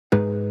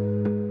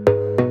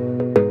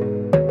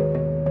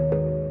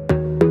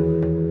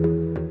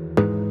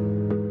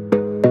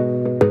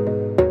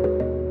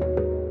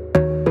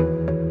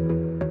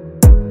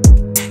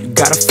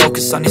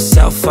focus on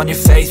yourself, on your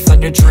faith,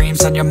 on your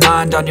dreams, on your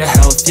mind, on your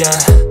health, yeah.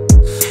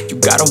 You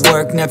gotta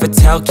work, never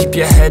tell, keep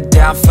your head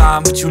down,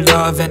 find what you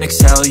love and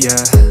excel,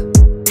 yeah.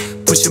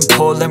 Push and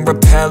pull and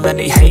repel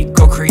any hate,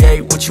 go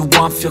create what you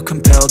want, feel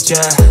compelled,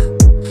 yeah.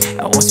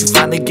 And once you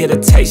finally get a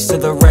taste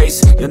of the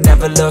race, you'll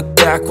never look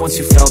back once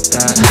you felt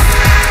that.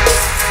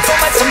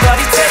 Don't let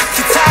somebody take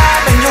your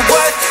time and your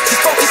worth,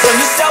 just focus on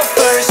yourself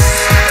first.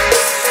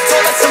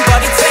 Don't let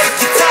somebody take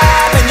your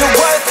time and your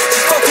worth,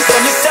 just focus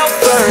on yourself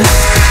first.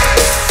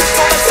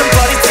 Don't let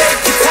somebody take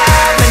your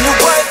time and your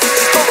worth,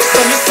 just focus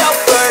on yourself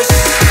first.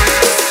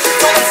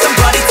 Don't let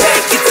somebody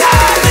take your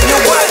time and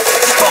your worth,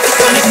 just focus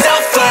on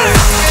yourself first.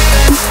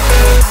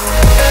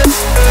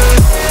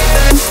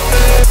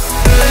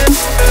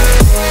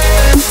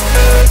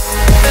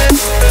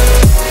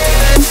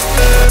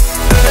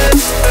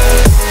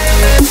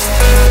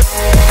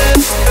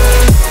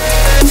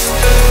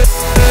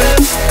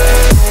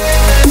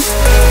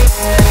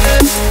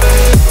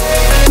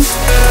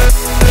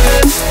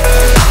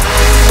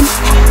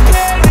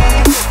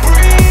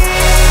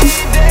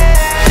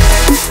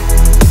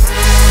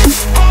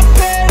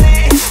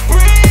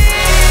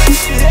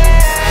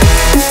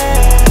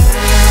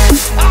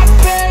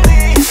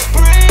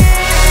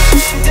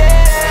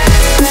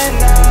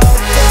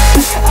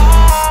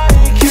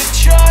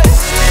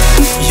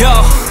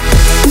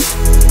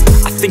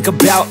 Think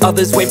about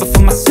others way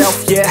before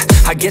myself, yeah.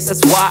 I guess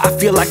that's why I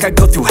feel like I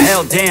go through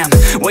hell, damn.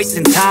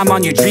 Wasting time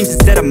on your dreams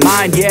instead of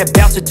mine, yeah.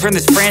 About to turn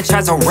this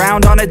franchise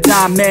around on a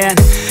dime, man.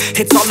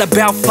 It's all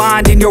about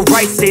finding your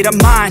right state of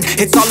mind.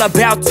 It's all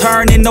about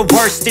turning the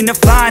worst into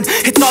fine.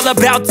 It's all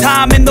about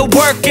time and the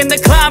work and the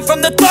climb.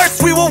 From the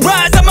thirst we will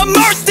rise, I'm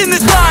immersed in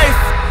this life.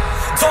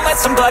 Don't let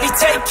somebody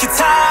take your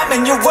time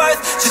and your worth,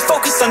 just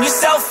focus on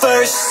yourself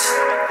first.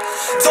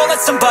 Don't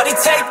let somebody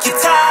take your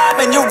time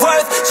and your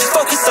worth, just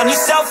focus on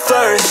yourself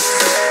first.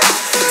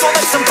 Don't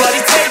let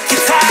somebody